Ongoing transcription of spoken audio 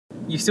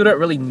you still don't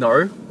really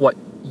know what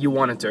you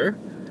want to do.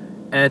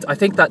 And I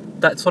think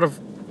that sort of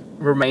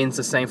remains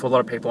the same for a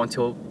lot of people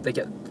until they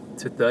get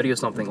to 30 or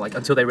something, like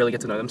until they really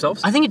get to know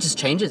themselves. I think it just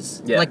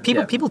changes. Yeah, like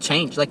people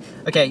change. Like,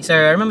 okay, so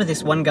I remember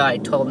this one guy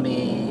told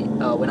me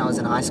when I was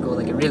in high school,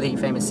 like a really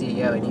famous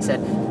CEO, and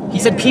he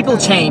said people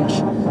change,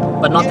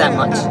 but not that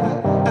much.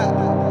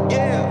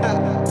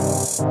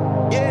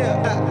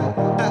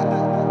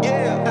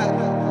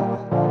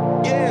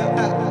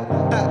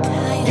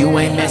 You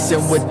ain't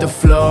messing with the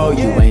flow,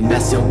 you ain't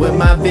messing with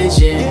my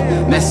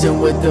vision. Messing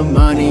with the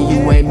money,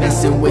 you ain't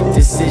messing with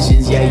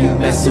decisions. Yeah, you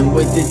messing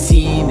with the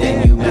team,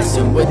 then you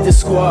messing with the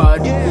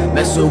squad.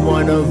 Mess with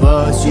one of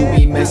us, you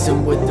be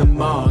messing with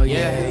them all.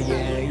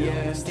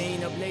 Yeah.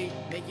 Staying up late,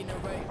 making it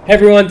right. Hey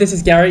everyone, this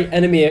is Gary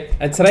and Amir,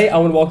 and today I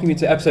want to welcome you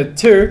to episode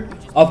 2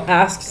 of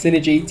Ask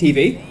Synergy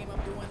TV.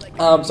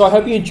 So I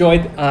hope you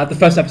enjoyed the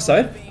first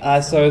episode.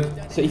 So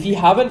if you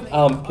haven't,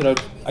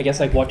 I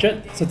guess watch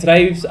it. So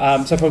today's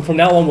so from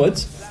now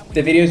onwards,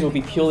 the videos will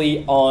be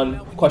purely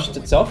on questions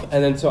itself,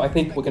 and then so I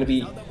think we're going to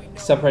be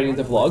separating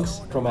the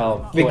vlogs from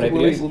our Q&A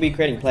videos. We'll be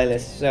creating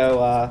playlists. So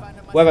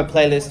we'll have a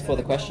playlist for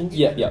the questions.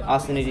 Yeah.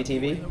 Ask Synergy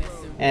TV,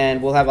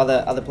 and we'll have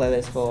other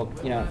playlists for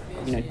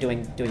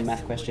doing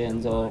math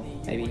questions or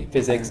maybe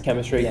Physics,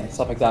 chemistry,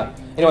 stuff like that.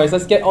 Anyways,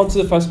 let's get on to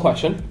the first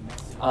question.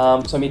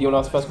 So Amir, do you want to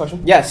ask the first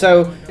question? Yeah,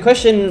 so the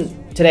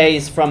question today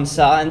is from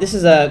Sa, and this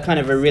is a kind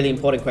of a really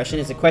important question.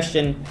 It's a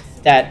question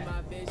that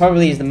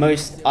probably is the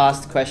most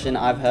asked question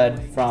I've heard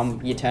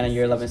from Year 10 and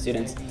Year 11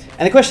 students.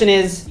 And the question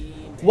is,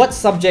 what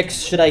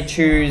subjects should I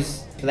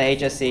choose for the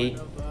HSC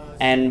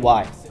and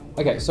why?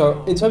 Okay,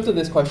 so in terms of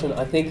this question,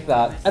 I think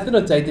that at the end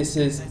of the day, this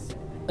is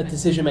a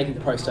decision-making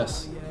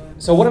process.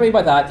 So what I mean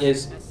by that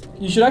is,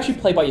 you should actually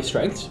play by your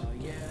strengths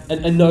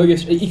and know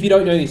if you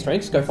don't know your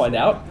strengths, go find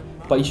out.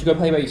 But you should go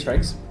play by your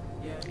strengths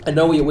and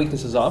know what your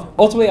weaknesses are.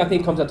 Ultimately, I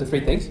think it comes down to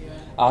 3 things.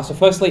 So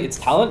firstly, it's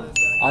talent.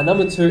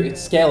 Number 2,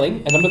 it's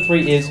scaling. And number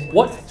 3 is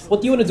what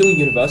do you want to do in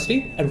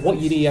university and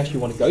what uni you actually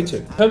want to go to.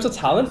 In terms of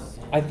talent,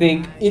 I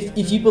think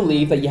if you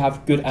believe that you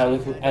have good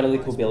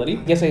analytical ability,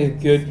 I guess a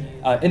good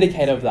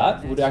indicator of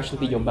that would actually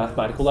be your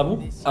mathematical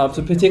level. So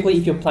particularly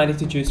if you're planning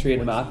to choose 3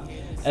 in math,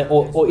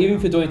 or even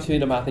if you're doing 2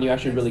 in math and you're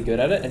actually really good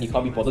at it and you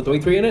can't be bothered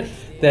doing 3 in it,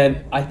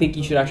 then I think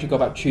you should actually go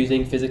about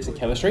choosing physics and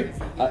chemistry,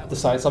 the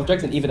science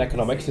subjects, and even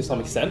economics to some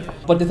extent.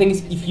 But the thing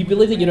is, if you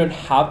believe that you don't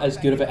have as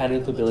good of an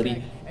analytical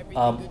ability,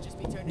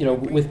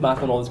 with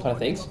math and all these kind of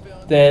things,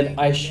 then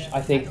I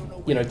think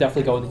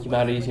definitely go with the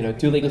humanities.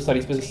 Do legal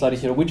studies, business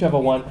studies, whichever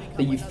one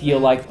that you feel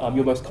like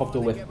you're most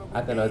comfortable with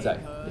at the end of the day.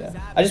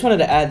 Yeah. I just wanted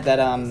to add that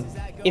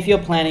if you're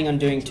planning on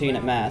doing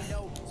 2-unit math,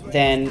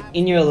 then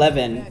in Year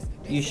 11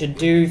 you should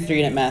do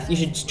 3-unit math. You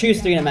should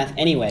choose 3-unit math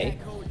anyway,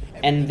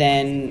 and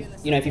then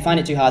if you find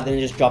it too hard, then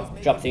just drop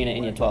 3-unit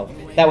in Year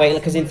 12. That way,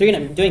 because in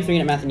doing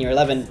 3-unit math in Year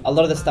 11, a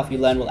lot of the stuff you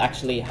learn will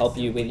actually help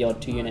you with your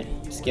 2-unit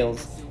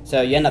skills.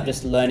 So you end up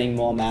just learning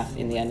more math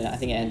in the end, and I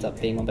think it ends up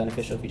being more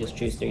beneficial if you just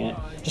choose 3-unit.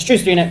 Just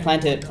choose 3-unit,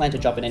 plan to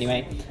drop it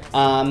anyway.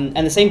 And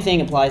the same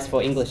thing applies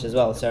for English as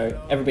well. So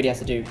everybody has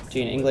to do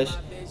 2-unit English.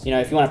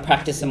 If you want to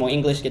practice some more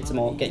English, get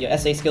your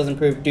essay skills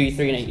improved, do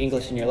 3-unit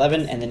English in Year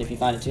 11, and then if you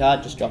find it too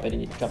hard, just drop it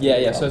in.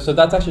 So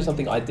that's actually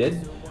something I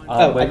did.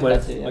 I did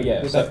that too,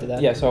 we both did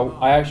that. Yeah, so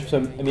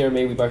Amir and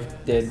me, we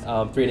both did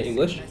 3-unit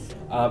English.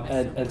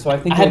 And so I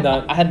think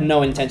I had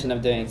no intention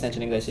of doing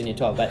extension English in Year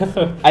 12,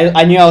 but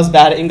I knew I was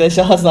bad at English,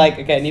 so I was like,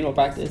 okay, I need more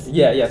practice.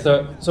 Yeah.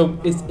 So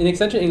in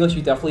extension English,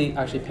 you definitely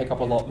actually pick up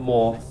a lot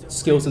more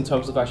skills in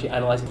terms of actually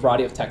analyzing a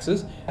variety of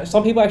texts.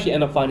 Some people actually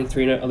end up finding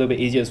 3-unit a little bit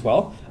easier as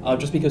well,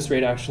 just because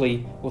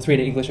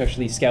 3-unit English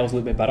actually scales a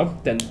little bit better,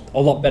 a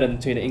lot better than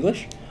 2-unit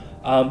English.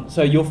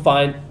 So you'll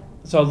find,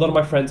 a lot of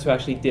my friends who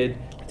actually did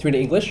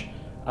 3-unit English,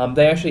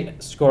 they're actually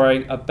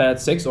scoring a band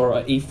 6 or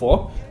an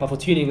E4, but for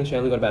 2-unit English, they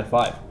only got a band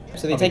 5.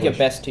 So they take your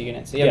best 2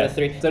 units. So you have the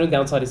 3. The only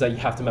downside is that you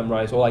have to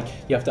memorize, or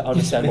you have to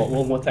understand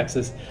what text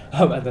is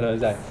at the end of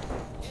the day.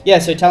 Yeah,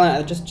 so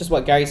talent, just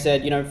what Gary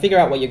said, figure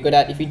out what you're good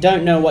at. If you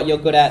don't know what you're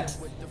good at,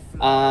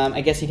 I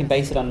guess you can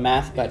base it on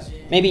math, but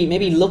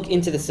maybe look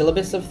into the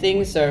syllabus of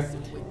things. So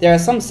there are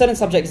some certain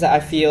subjects that I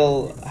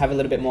feel have a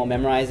little bit more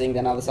memorizing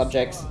than other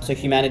subjects. So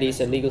humanities,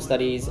 so legal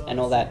studies and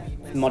all that,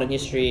 modern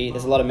history,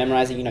 there's a lot of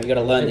memorizing, you got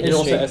to learn the history. And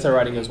also essay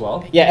writing as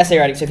well. Yeah, essay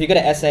writing. So if you're good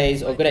at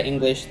essays or good at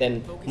English,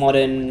 then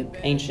modern,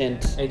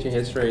 ancient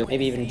history,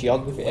 maybe even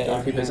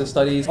geography, business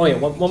studies. Oh yeah,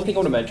 one thing I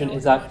want to mention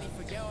is that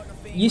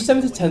Year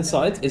 7 to 10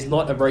 science is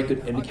not a very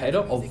good indicator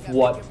of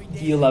what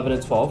Year 11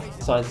 and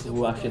 12 science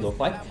will actually look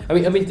like. I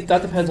mean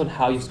that depends on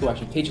how your school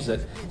actually teaches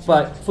it.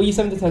 But for Year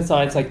 7 to 10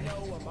 science,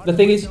 the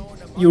thing is,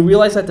 you'll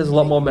realize that there's a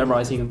lot more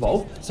memorizing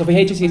involved. So for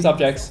HSC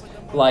subjects,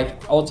 I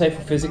would say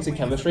for physics and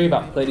chemistry,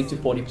 about 30 to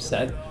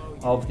 40%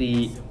 of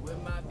the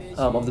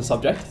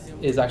subject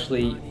is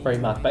actually very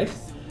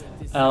math-based.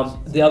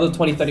 The other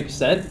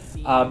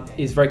 20-30%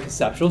 is very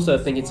conceptual. So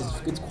the thing is,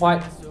 it's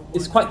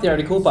quite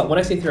theoretical. But when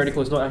I say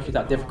theoretical, it's not actually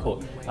that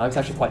difficult. It's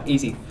actually quite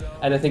easy.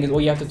 And the thing is, all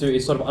you have to do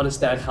is sort of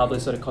understand how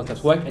those sort of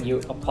concepts work, and you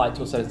apply it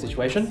to a certain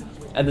situation.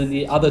 And then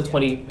the other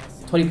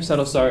 20%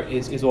 or so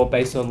is all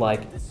based on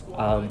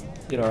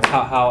You know,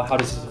 how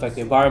does this affect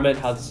the environment,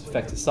 how does this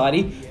affect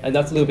society, and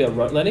that's a little bit of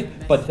rote learning,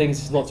 but the thing is,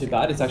 it's not too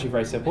bad, it's actually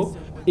very simple.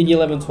 In year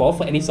 11 and 12,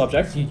 for any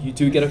subject, you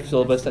do get a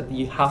syllabus that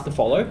you have to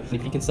follow.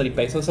 If you can study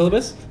based on the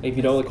syllabus, if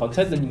you know the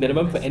content, then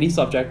minimum for any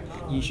subject,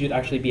 you should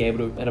actually be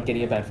able to end up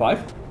getting a band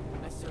 5.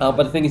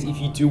 But the thing is, if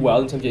you do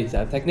well in terms of your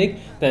exam technique,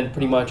 then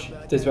pretty much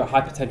there's a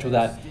high potential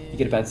that you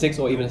get a band 6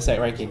 or even a state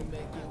ranking.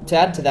 To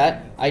add to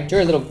that, I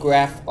drew a little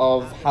graph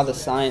of how the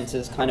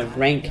sciences kind of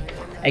rank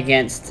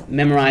against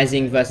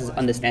memorizing versus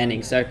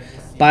understanding. So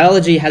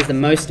biology has the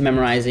most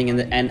memorizing,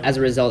 and as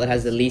a result it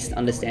has the least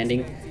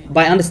understanding.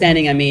 By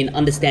understanding, I mean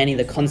understanding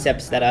the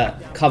concepts that are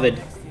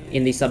covered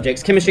in these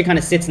subjects. Chemistry kind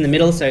of sits in the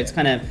middle, so it's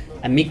kind of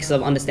a mix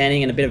of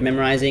understanding and a bit of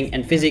memorizing.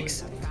 And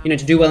physics, you know,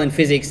 to do well in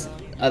physics,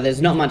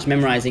 there's not much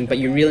memorizing, but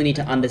you really need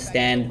to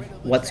understand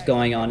what's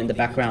going on in the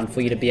background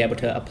for you to be able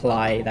to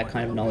apply that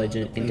kind of knowledge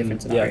in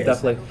different scenarios. Yeah,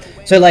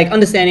 definitely. So like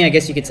understanding, I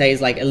guess you could say,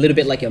 is like a little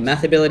bit like your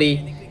math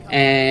ability,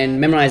 and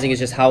memorizing is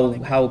just how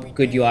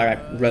good you are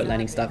at rote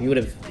learning stuff. You would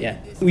have, yeah.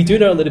 We do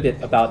know a little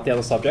bit about the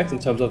other subjects in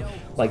terms of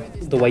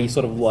like the way you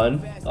sort of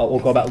learn or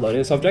go about learning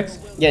the subjects.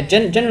 Yeah,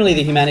 generally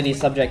the humanities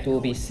subject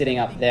will be sitting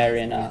up there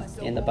in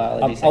the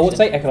biology section. I would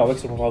say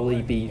economics will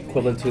probably be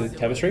equivalent to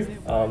chemistry.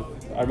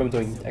 I remember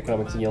doing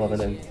economics in year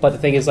 11, but the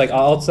thing is, like,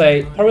 I would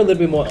say probably a little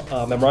bit more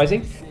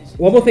memorizing.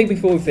 One more thing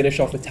before we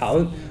finish off with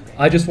talent,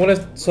 I just want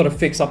to sort of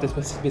fix up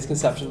this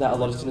misconception that a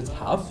lot of students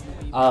have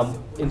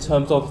in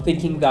terms of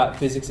thinking that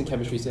physics and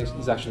chemistry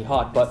is actually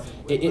hard, but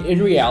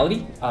in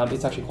reality,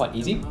 it's actually quite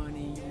easy.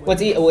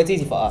 What's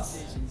easy for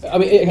us? I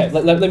mean, okay,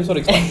 let me sort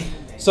of explain.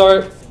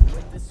 So,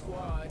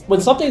 when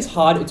something is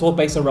hard, it's all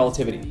based on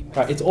relativity,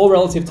 right? It's all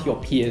relative to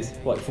your peers,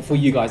 like for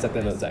you guys at the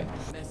end of the day.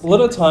 A lot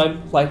of the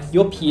time, like,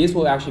 your peers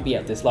will actually be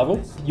at this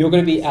level. You're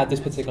going to be at this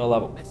particular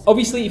level.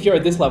 Obviously, if you're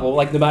at this level,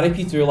 like, no matter if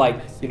you do,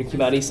 like, you know,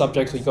 humanities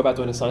subjects or you go about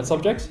doing the science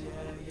subjects,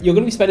 you're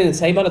going to be spending the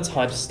same amount of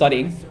time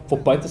studying for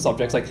both the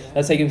subjects. Like,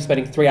 let's say you're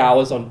spending 3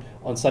 hours on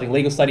studying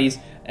legal studies,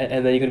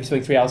 and then you're going to be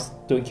spending 3 hours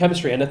doing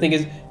chemistry. And the thing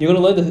is, you're going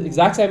to learn the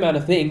exact same amount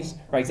of things,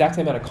 right? Exact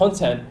same amount of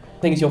content.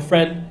 The thing is, your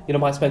friend, you know,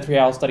 might spend 3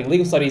 hours studying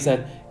legal studies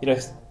and, you know,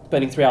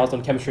 spending 3 hours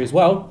on chemistry as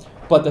well.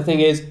 But the thing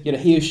is, you know,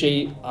 he or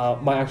she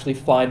might actually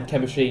find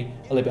chemistry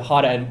a little bit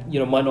harder and, you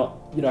know, might not,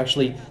 you know,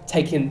 actually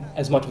take in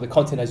as much of the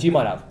content as you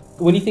might have.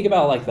 When you think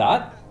about it like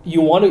that,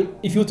 you want to,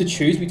 if you were to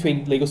choose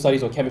between legal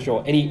studies or chemistry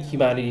or any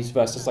humanities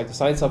versus like the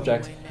science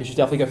subject, you should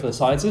definitely go for the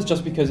sciences,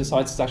 just because the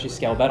sciences actually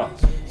scale better.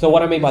 So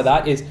what I mean by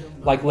that is,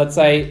 like, let's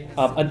say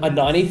a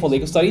 90 for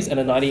legal studies and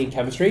a 90 in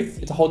chemistry,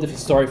 it's a whole different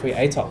story for your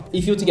ATAR.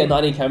 If you were to get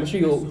 90 in chemistry,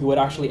 you would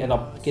actually end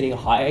up getting a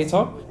higher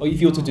ATAR. Or if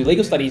you were to do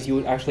legal studies, you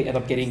would actually end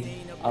up getting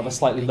a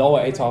slightly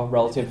lower ATAR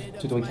relative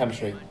to doing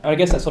chemistry. And I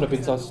guess that sort of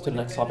brings us to the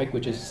next topic,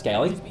 which is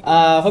scaling.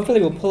 Hopefully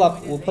we'll pull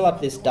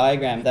up this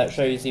diagram that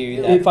shows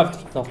you that. If I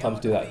have enough time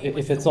to do that.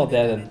 If it's not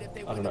there, then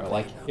I don't know,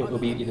 like, it will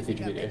be in the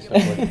future videos.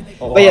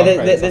 But yeah,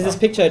 there's this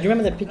picture. Do you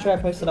remember the picture I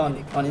posted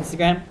on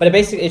Instagram? But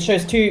it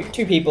shows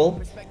two people,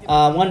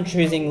 one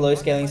choosing low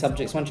scaling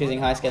subjects, one choosing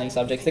high scaling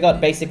subjects. They got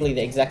basically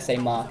the exact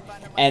same mark,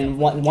 and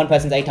one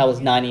person's ATAR was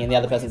 90 and the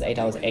other person's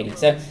ATAR was 80.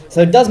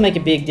 So it does make a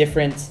big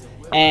difference,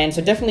 and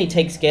so definitely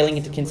take scaling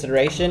into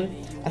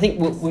consideration. I think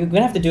we're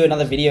gonna have to do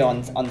another video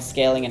on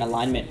scaling and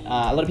alignment.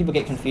 A lot of people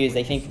get confused.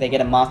 They think they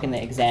get a mark in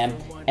the exam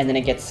and then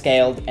it gets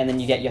scaled, and then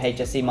you get your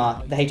HSC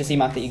mark. The HSC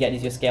mark that you get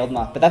is your scaled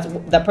mark. But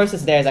that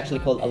process there is actually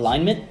called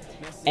alignment,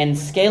 and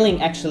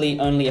scaling actually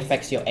only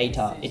affects your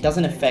ATAR. It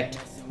doesn't affect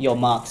your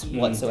marks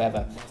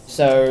whatsoever.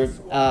 So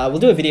we'll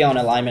do a video on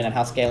alignment and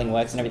how scaling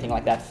works and everything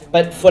like that.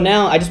 But for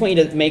now, I just want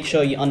you to make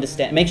sure you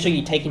understand, make sure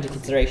you take into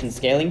consideration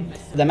scaling.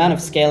 The amount of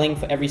scaling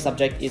for every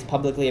subject is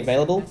publicly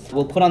available.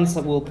 We'll put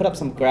up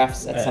some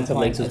graphs at some point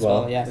links as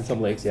well. Yeah, and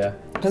some links, yeah.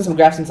 Put some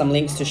graphs and some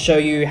links to show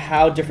you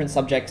how different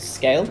subjects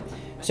scale.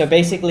 So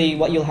basically,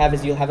 what you'll have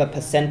is you'll have a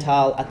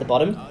percentile at the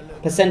bottom.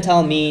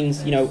 Percentile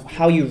means, you know,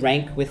 how you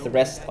rank with the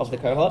rest of the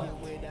cohort,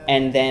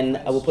 and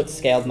then we'll put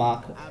scaled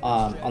mark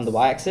on the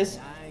y-axis.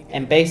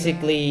 And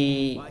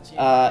basically,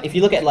 if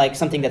you look at like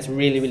something that's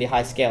really, really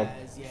high scaled,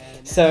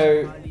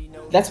 so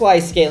that's why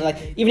scale,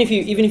 like, even if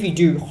you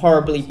do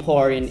horribly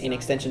poor in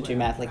extension 2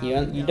 math, like you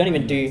don't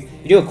even you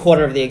do a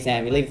quarter of the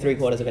exam, you leave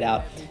 3/4 of it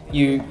out,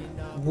 you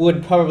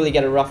would probably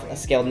get a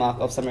scaled mark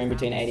of somewhere in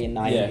between 80 and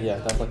 90. Yeah,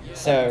 definitely.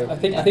 So I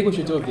think we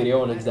should do a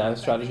video on exam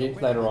strategy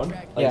later on,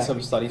 like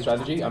some study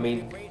strategy. I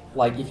mean,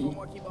 like,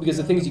 because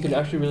the thing is, you can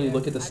actually really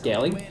look at the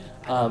scaling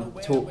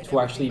to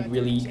actually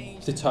really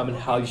determine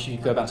how you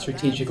should go about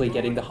strategically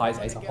getting the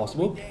highest ATAR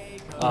possible.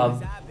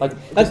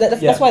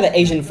 That's why the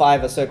Asian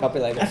 5 are so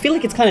popular. I feel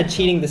like it's kind of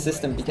cheating the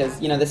system,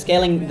 because, you know, the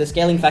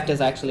scaling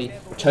factors are actually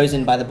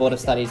chosen by the Board of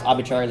Studies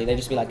arbitrarily. They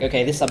just be like,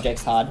 okay, this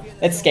subject's hard,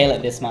 let's scale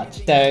it this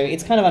much. So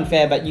it's kind of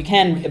unfair, but you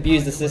can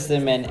abuse the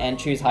system and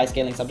choose high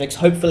scaling subjects.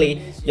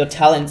 Hopefully your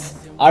talents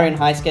are in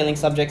high scaling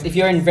subjects. If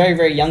you're in very,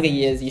 very younger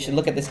years, you should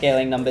look at the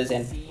scaling numbers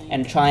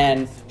and try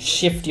and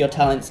shift your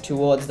talents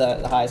towards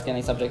the higher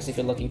scaling subjects if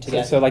you're looking to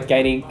get. So like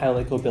gaining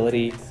analytical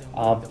ability,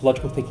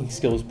 logical thinking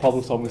skills,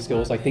 problem solving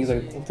skills, like things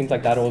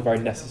like that are all very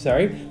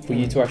necessary for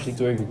you to actually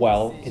doing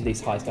well in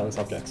these high scaling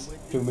subjects.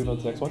 Do we move on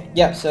to the next one?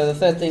 Yeah, so the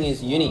third thing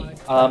is uni.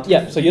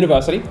 So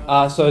university.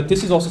 So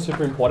this is also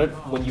super important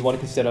when you want to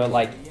consider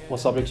like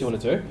what subjects you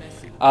want to do.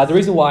 The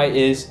reason why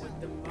is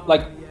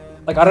like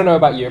I don't know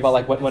about you, but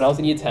like when I was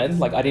in year 10,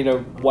 like I didn't know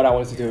what I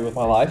wanted to do with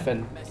my life,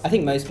 and I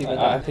think most people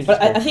don't.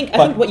 I think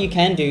what you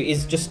can do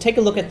is just take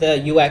a look at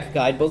the UAC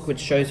guidebook, which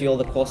shows you all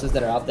the courses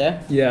that are out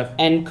there. Yeah.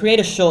 And create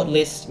a short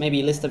list, maybe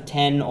a list of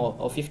 10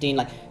 or 15,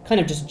 like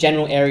kind of just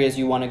general areas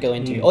you want to go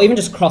into, or even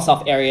just cross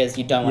off areas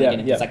you don't want to get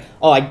into. It's like,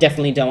 oh, I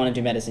definitely don't want to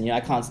do medicine. You know,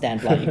 I can't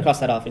stand blood. You cross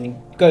that off, and you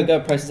go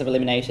process of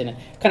elimination, and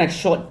kind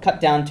of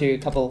cut down to a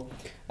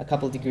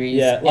couple degrees.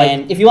 Yeah, like,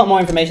 and if you want more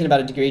information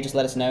about a degree, just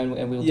let us know,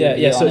 and we'll do a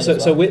video on it as well.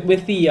 So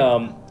with the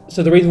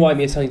so the reason why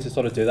Amir is telling you to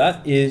sort of do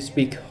that is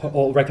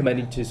or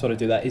recommending to sort of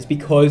do that is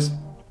because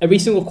every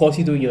single course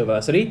you do in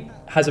university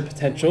has a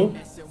potential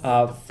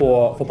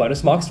for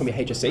bonus marks from your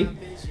HSC.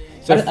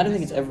 So I don't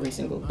think it's every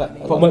single, but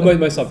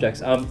most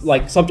subjects. For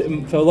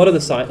a lot of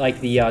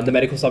the the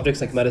medical subjects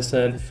like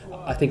medicine,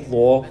 I think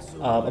law,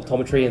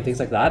 optometry, and things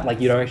like that. Like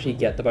you don't actually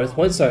get the bonus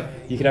points, so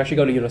you can actually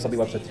go to university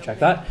website to check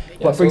that. Yeah,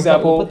 but for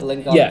example, we'll put the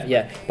link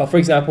on. But for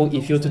example,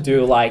 if you're to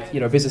do like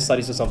business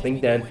studies or something,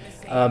 then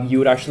you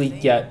would actually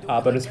get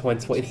bonus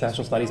points for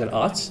international studies and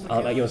arts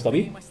at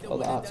USW. All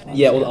the arts.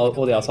 Yeah,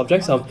 all the art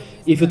subjects.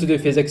 If you're to do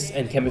physics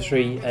and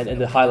chemistry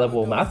and the high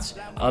level of maths,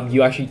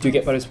 you actually do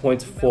get bonus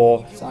points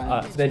for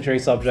the engineering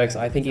subjects.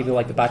 I think even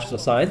like the Bachelor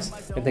of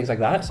Science and things like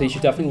that. So you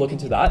should definitely look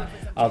into that.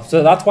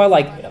 So that's why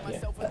like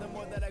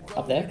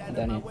up there and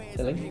down here.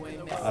 The link?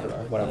 I don't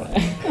know, whatever.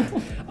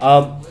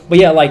 But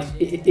yeah, like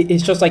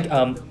it's just like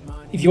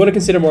if you want to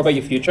consider more about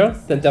your future,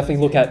 then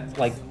definitely look at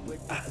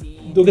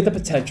the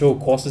potential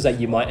courses that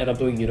you might end up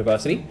doing in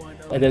university,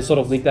 and then sort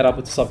of link that up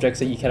with the subjects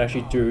that you can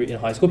actually do in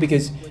high school,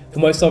 because for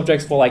most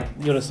subjects for like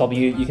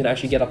UNSW you can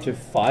actually get up to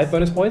 5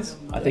 bonus points,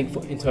 I think,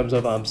 in terms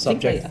of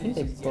subject. I think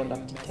they brought it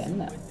up to 10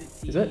 now.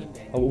 Is it?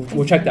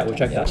 We'll check that.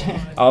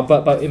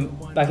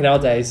 But back in our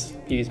days,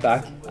 a few years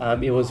back,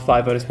 it was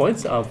 5 bonus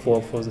points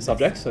for the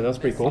subjects, so that was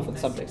pretty cool. Oh, for the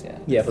subjects, yeah.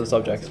 Yeah, for the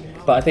subjects.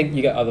 But I think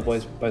you get other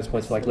bonus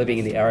points for like living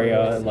in the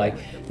area and like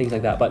things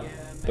like that. But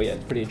yeah,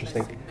 it's pretty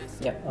interesting.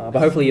 Yeah. But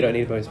hopefully you don't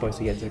need bonus points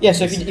to get to. Yeah.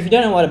 So if you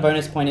don't know what a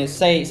bonus point is,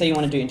 say you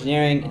want to do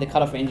engineering, the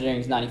cutoff for engineering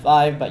is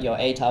 95, but your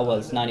ATAR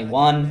was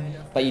 91,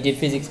 but you did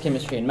physics,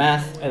 chemistry, and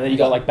math, and then you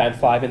got like band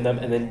 5 in them,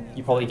 and then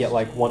you probably get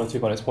like 1 or 2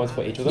 bonus points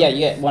for each of them. Yeah, you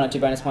get 1 or 2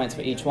 bonus points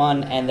for each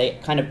one, and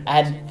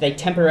they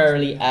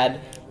temporarily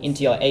add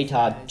into your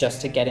ATAR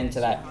just to get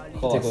into that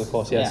course. Particular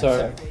course, yeah.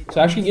 So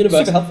actually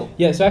university. Super helpful.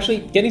 Yeah. So actually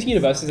getting to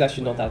university is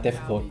actually not that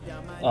difficult,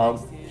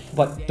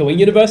 but doing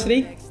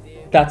university,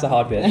 that's a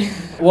hard bit.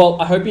 Well,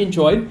 I hope you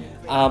enjoyed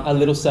a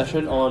little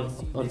session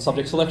on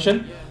subject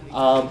selection.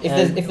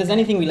 If there's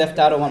anything we left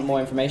out or want more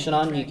information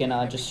on, you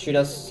can just shoot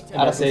us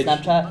out of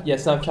Snapchat. Yeah,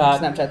 Snapchat.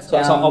 Snapchat's So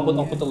down. I'll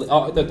put the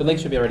link. The link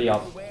should be already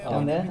up.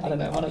 Down there? I don't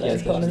know. One of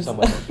those yeah, corners.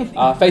 somewhere.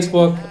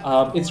 Facebook,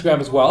 Instagram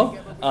as well.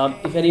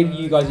 If any of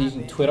you guys are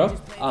using Twitter,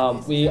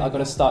 we are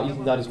going to start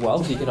using that as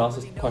well, so you can ask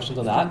us questions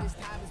on that.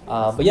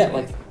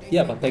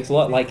 But thanks a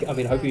lot.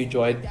 Hope you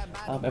enjoyed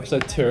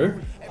episode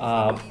 2.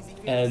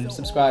 And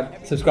subscribe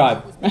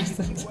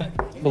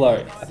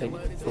below, I think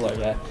below,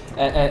 yeah,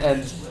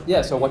 and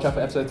yeah, so watch out for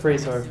episode 3.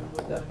 So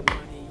yeah,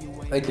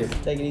 thank you.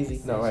 Take it easy.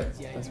 No, right,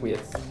 that's weird.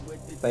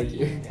 Thank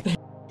you.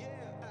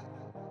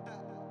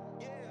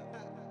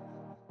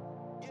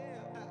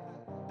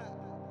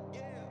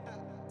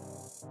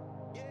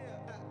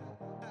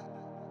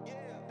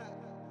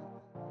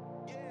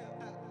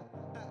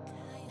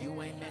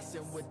 You ain't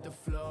messing with the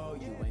flow,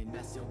 you ain't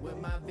messing with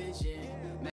my vision.